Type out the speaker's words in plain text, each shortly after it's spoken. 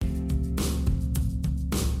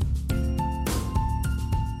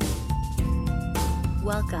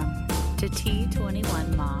Welcome to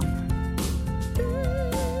T21Mom.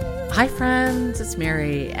 Hi friends, it's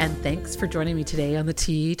Mary, and thanks for joining me today on the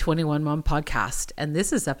T21Mom podcast. And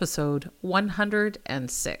this is episode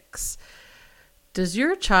 106. Does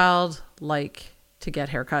your child like to get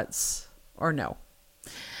haircuts or no?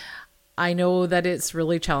 I know that it's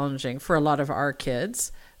really challenging for a lot of our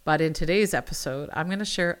kids, but in today's episode, I'm going to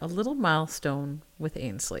share a little milestone with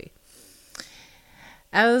Ainsley.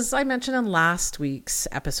 As I mentioned in last week's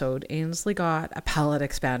episode, Ainsley got a palate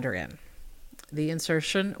expander in. The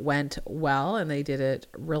insertion went well and they did it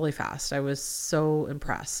really fast. I was so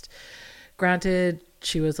impressed. Granted,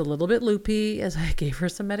 she was a little bit loopy as I gave her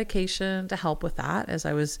some medication to help with that, as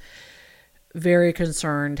I was very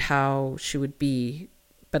concerned how she would be,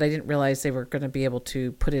 but I didn't realize they were going to be able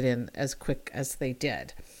to put it in as quick as they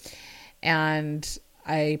did. And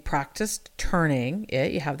I practiced turning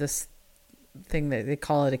it. You have this thing that they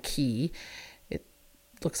call it a key. It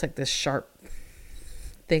looks like this sharp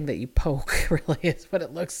thing that you poke, really is what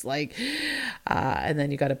it looks like. And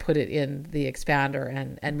then you got to put it in the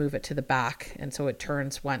expander and move it to the back. And so it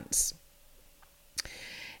turns once.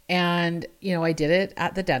 And, you know, I did it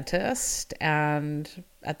at the dentist and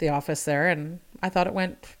at the office there, and I thought it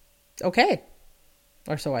went okay,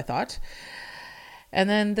 or so I thought. And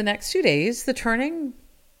then the next 2 days, the turning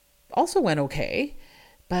also went okay,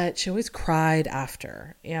 but she always cried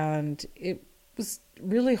after, and it was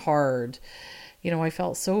really hard. You know, I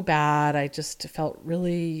felt so bad. I just felt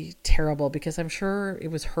really terrible because I'm sure it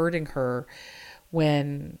was hurting her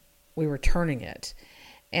when we were turning it.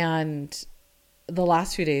 And the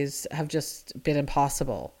last few days have just been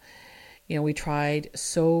impossible. You know, we tried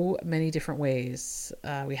so many different ways.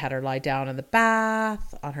 We had her lie down in the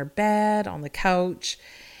bath, on her bed, on the couch.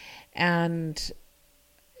 And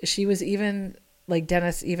she was even, like,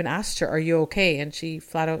 Dennis even asked her, "Are you okay?" And she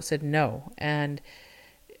flat out said no. And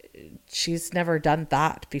she's never done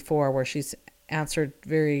that before, where she's answered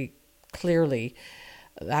very clearly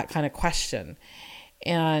that kind of question.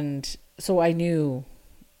 And so I knew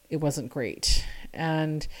it wasn't great.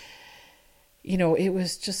 And, you know, it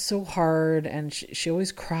was just so hard. And she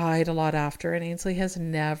always cried a lot after. And Ainsley has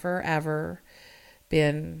never, ever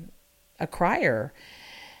been a crier.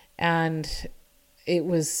 And it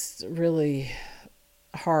was really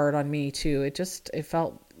hard on me too. It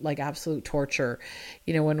felt like absolute torture.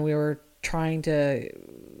 You know, when we were trying to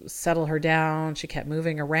settle her down, she kept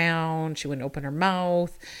moving around. She wouldn't open her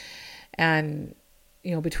mouth. And,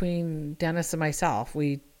 you know, between Dennis and myself,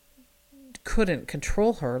 we couldn't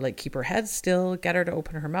control her, like keep her head still, get her to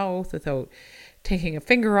open her mouth without taking a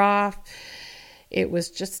finger off. It was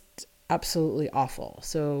just absolutely awful.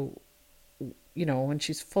 So, you know, when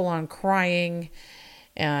she's full on crying,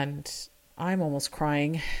 and I'm almost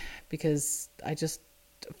crying because I just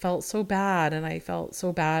felt so bad, and I felt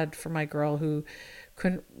so bad for my girl who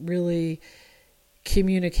couldn't really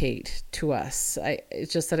communicate to us.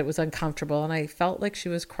 It's just that it was uncomfortable, and I felt like she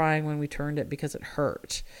was crying when we turned it because it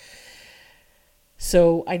hurt.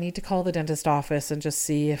 So I need to call the dentist office and just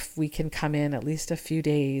see if we can come in at least a few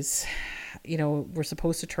days. You know, we're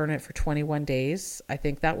supposed to turn it for 21 days. I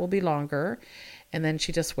think that will be longer. And then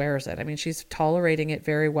she just wears it. I mean, she's tolerating it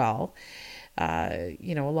very well.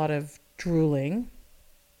 You know, a lot of drooling,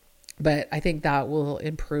 but I think that will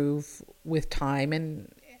improve with time.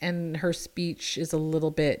 And her speech is a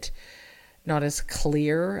little bit not as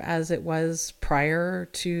clear as it was prior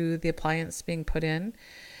to the appliance being put in.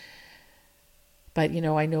 But, you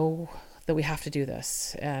know, I know that we have to do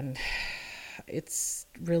this, and it's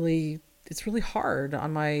really hard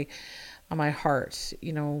on my heart,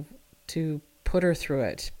 you know, to put her through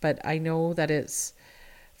it. But I know that it's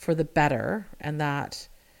for the better, and that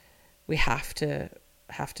we have to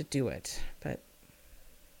do it. But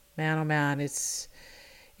man, oh man, it's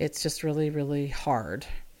just really, really hard.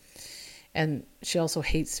 And she also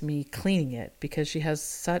hates me cleaning it because she has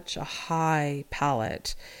such a high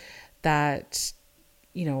palate that,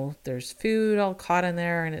 you know, there's food all caught in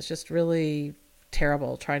there, and it's just really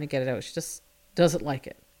terrible trying to get it out. She just doesn't like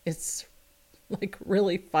it. It's like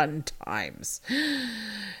really fun times.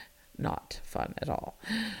 Not fun at all.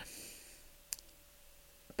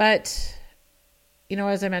 But, you know,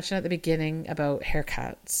 as I mentioned at the beginning about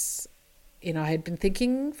haircuts, you know, I had been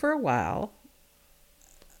thinking for a while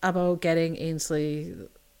about getting Ainsley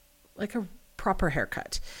like a proper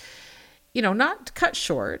haircut. You know, not cut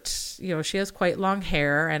short. You know, she has quite long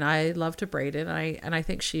hair, and I love to braid it. And I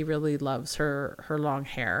think she really loves her long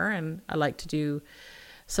hair, and I like to do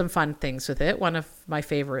some fun things with it. One of my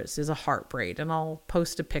favorites is a heart braid, and I'll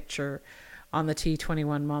post a picture on the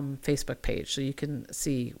T21Mom Facebook page, so you can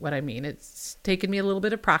see what I mean. It's taken me a little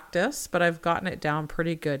bit of practice, but I've gotten it down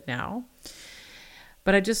pretty good now.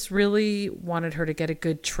 But I just really wanted her to get a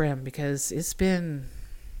good trim because it's been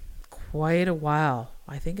quite a while.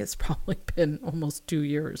 I think it's probably been almost 2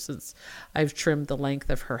 years since I've trimmed the length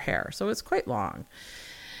of her hair. So it's quite long,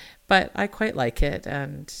 but I quite like it.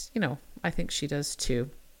 And, I think she does too.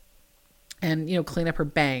 And, clean up her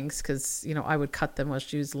bangs because, I would cut them while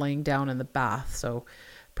she was laying down in the bath. So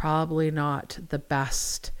probably not the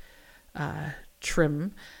best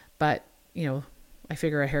trim, but, I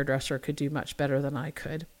figure a hairdresser could do much better than I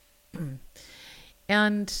could.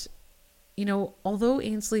 And, although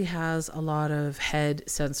Ainsley has a lot of head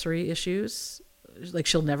sensory issues, like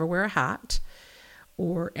she'll never wear a hat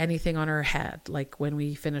or anything on her head. Like when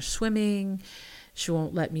we finish swimming, she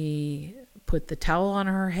won't let me put the towel on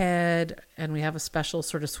her head. And we have a special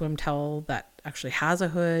sort of swim towel that actually has a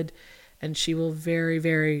hood. And she will very,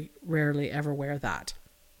 very rarely ever wear that.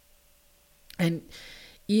 And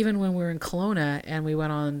even when we were in Kelowna and we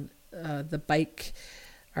went on the bike,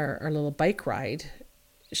 our little bike ride,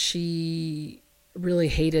 she really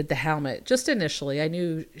hated the helmet. Just initially, I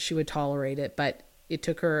knew she would tolerate it, but it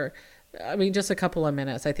took her, just a couple of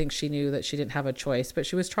minutes. I think she knew that she didn't have a choice, but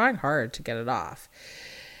she was trying hard to get it off.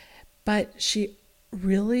 But she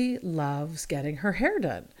really loves getting her hair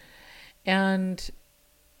done. And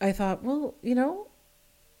I thought, well,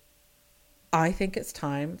 I think it's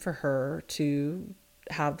time for her to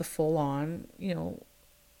have the full on,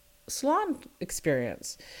 salon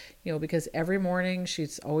experience, because every morning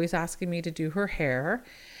she's always asking me to do her hair.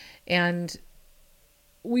 And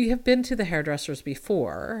we have been to the hairdressers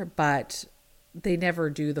before, but they never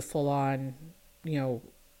do the full on,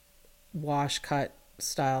 wash, cut,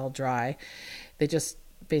 style, dry. They just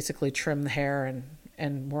basically trim the hair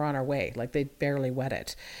and we're on our way. Like they barely wet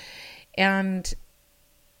it. And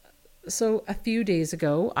so a few days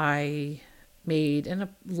ago, I made a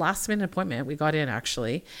last minute appointment. We got in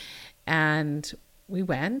actually, and we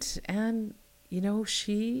went, and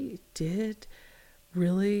she did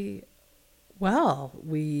really well.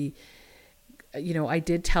 I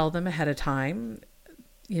did tell them ahead of time,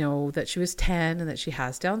 that she was 10 and that she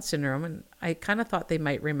has Down syndrome, and I kind of thought they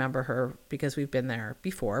might remember her because we've been there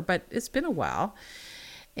before, but it's been a while.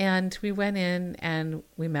 And we went in and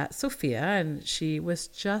we met Sophia, and she was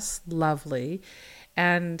just lovely.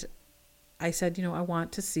 And I said, I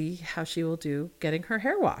want to see how she will do getting her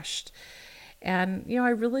hair washed. And, I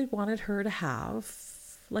really wanted her to have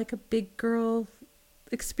like a big girl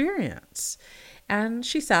experience. And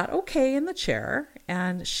she sat okay in the chair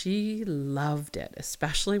and she loved it,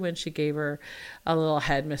 especially when she gave her a little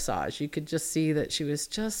head massage. You could just see that she was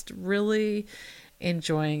just really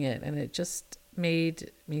enjoying it, and it just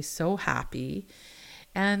made me so happy.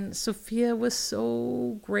 And Sophia was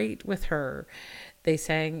so great with her. They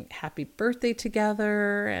sang happy birthday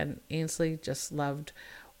together, and Ainsley just loved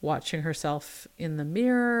watching herself in the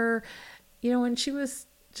mirror, and she was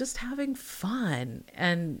just having fun.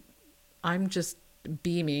 And I'm just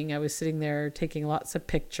beaming. I was sitting there taking lots of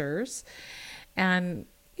pictures, and,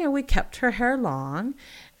 we kept her hair long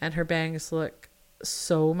and her bangs look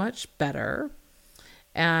so much better.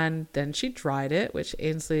 And then she dried it, which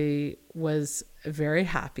Ainsley was very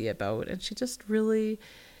happy about. And she just really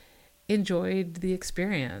enjoyed the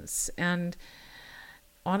experience. And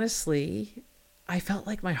honestly, I felt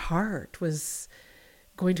like my heart was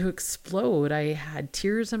going to explode. I had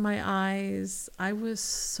tears in my eyes. I was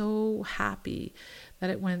so happy that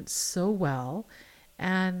it went so well,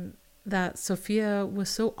 and that Sophia was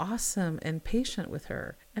so awesome and patient with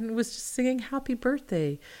her and was just singing happy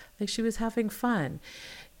birthday like she was having fun.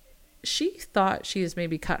 She thought she has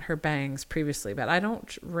maybe cut her bangs previously, but I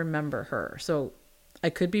don't remember her. So I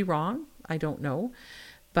could be wrong. I don't know.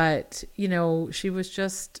 But, she was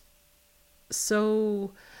just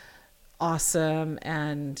so awesome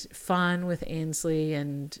and fun with Ainsley,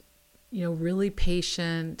 and, really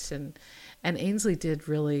patient. And Ainsley did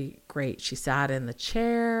really great. She sat in the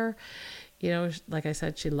chair. Like I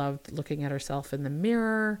said, she loved looking at herself in the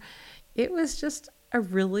mirror. It was just a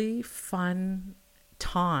really fun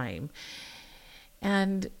time.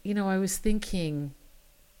 And, I was thinking,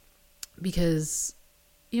 because,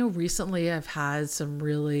 recently I've had some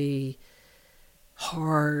really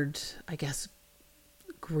hard, I guess,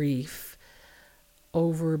 grief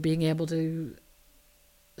over being able to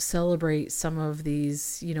celebrate some of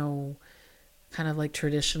these, kind of like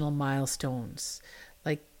traditional milestones,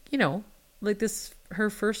 like, like this, her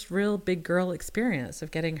first real big girl experience of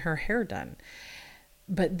getting her hair done.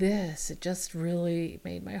 But it just really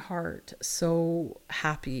made my heart so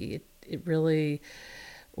happy. It really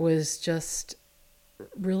was just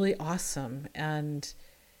really awesome. And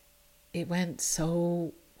it went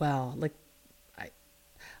so well. Like,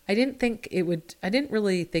 I didn't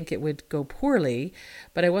really think it would go poorly,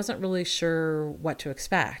 but I wasn't really sure what to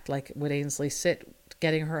expect. Like, would Ainsley sit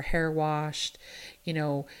getting her hair washed?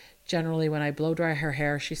 Generally when I blow dry her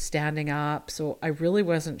hair, she's standing up. So I really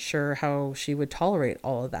wasn't sure how she would tolerate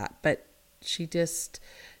all of that, but she just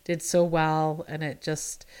did so well, and it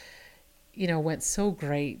just, went so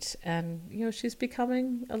great. And, she's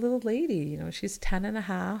becoming a little lady, she's 10 and a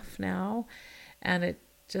half now, and it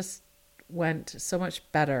just went so much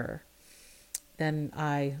better than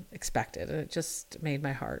I expected. And it just made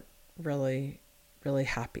my heart really, really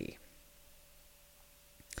happy.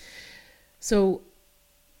 So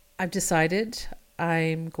I've decided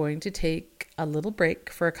I'm going to take a little break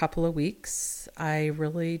for a couple of weeks. I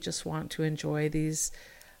really just want to enjoy these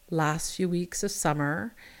last few weeks of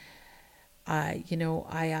summer. I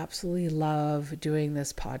absolutely love doing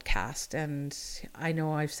this podcast, and I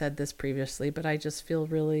know I've said this previously, but I just feel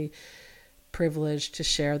really privileged to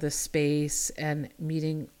share this space and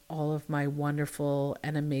meeting all of my wonderful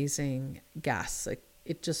and amazing guests. Like,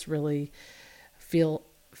 it just really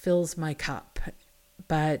fills my cup,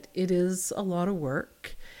 but it is a lot of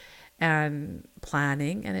work and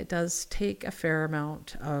planning, and it does take a fair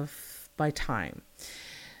amount of my time.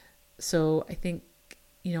 So I think,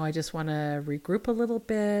 I just want to regroup a little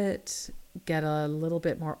bit, get a little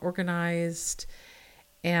bit more organized,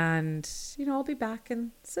 and, I'll be back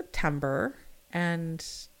in September, and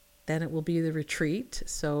then it will be the retreat.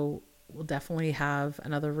 So we'll definitely have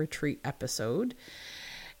another retreat episode.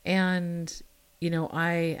 And,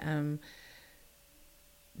 I am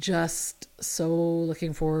just so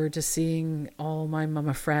looking forward to seeing all my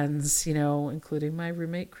mama friends, including my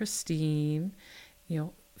roommate, Christine,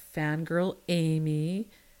 fangirl Amy,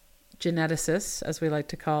 geneticist, as we like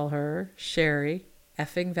to call her, Sherry,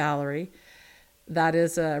 effing Valerie. That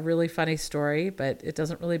is a really funny story, but it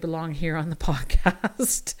doesn't really belong here on the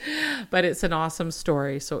podcast, but it's an awesome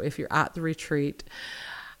story. So if you're at the retreat,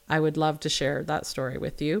 I would love to share that story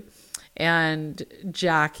with you. And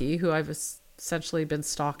Jackie, who I've essentially been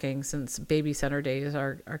stalking since baby center days,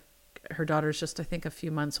 her daughter's just, I think, a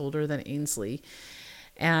few months older than Ainsley.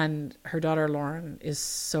 And her daughter, Lauren, is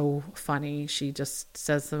so funny. She just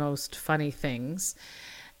says the most funny things.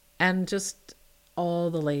 And just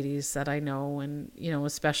all the ladies that I know, and,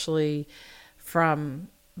 especially from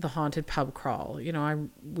the Haunted Pub Crawl,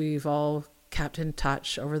 we've all kept in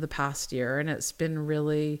touch over the past year, and it's been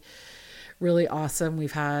really, really awesome.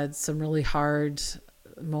 We've had some really hard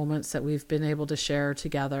moments that we've been able to share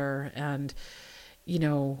together. And,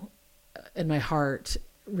 in my heart,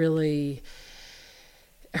 really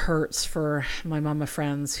hurts for my mama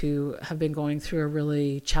friends who have been going through a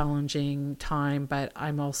really challenging time, but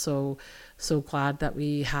I'm also so glad that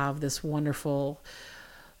we have this wonderful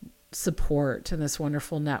support and this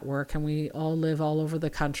wonderful network, and we all live all over the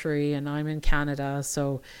country, and I'm in Canada,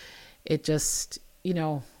 so it just,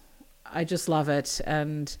 I just love it.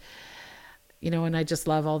 And and I just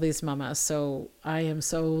love all these mamas. So I am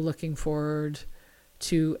so looking forward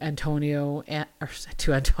to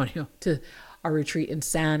our retreat in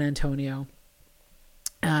San Antonio.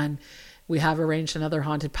 And we have arranged another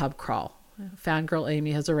haunted pub crawl. Fangirl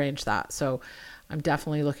Amy has arranged that. So I'm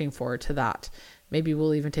definitely looking forward to that. Maybe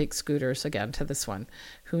we'll even take scooters again to this one.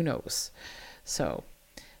 Who knows? So,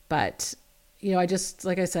 but, I just,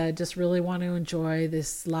 like I said, just really want to enjoy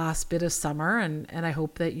this last bit of summer. And I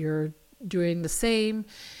hope that you're doing the same,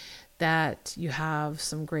 that you have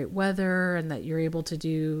some great weather, and that you're able to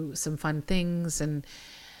do some fun things, and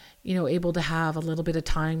able to have a little bit of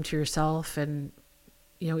time to yourself, and,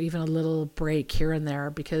 even a little break here and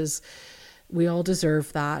there, because we all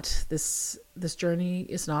deserve that. This journey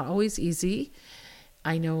is not always easy.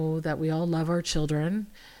 I know that we all love our children,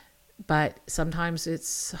 but sometimes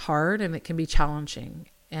it's hard and it can be challenging.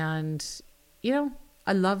 And,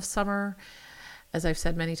 I love summer. As I've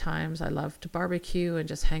said many times, I love to barbecue and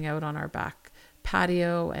just hang out on our back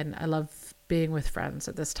patio. And I love being with friends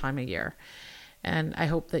at this time of year. And I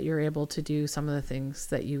hope that you're able to do some of the things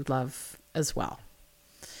that you love as well.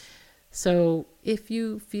 So if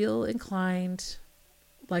you feel inclined,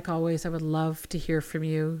 like always, I would love to hear from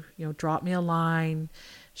you. Drop me a line,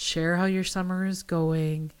 share how your summer is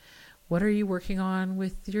going. What are you working on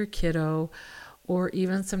with your kiddo? Or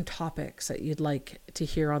even some topics that you'd like to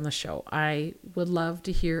hear on the show. I would love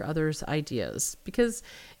to hear others' ideas, because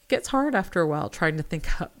it gets hard after a while trying to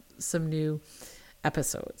think up some new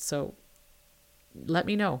episodes. So let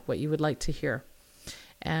me know what you would like to hear.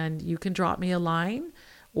 And you can drop me a line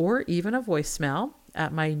or even a voicemail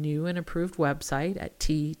at my new and improved website at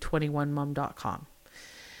T21Mom.com.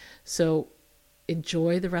 So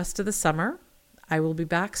enjoy the rest of the summer. I will be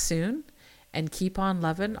back soon, and keep on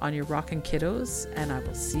loving on your rockin' kiddos, and I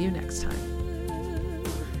will see you next time.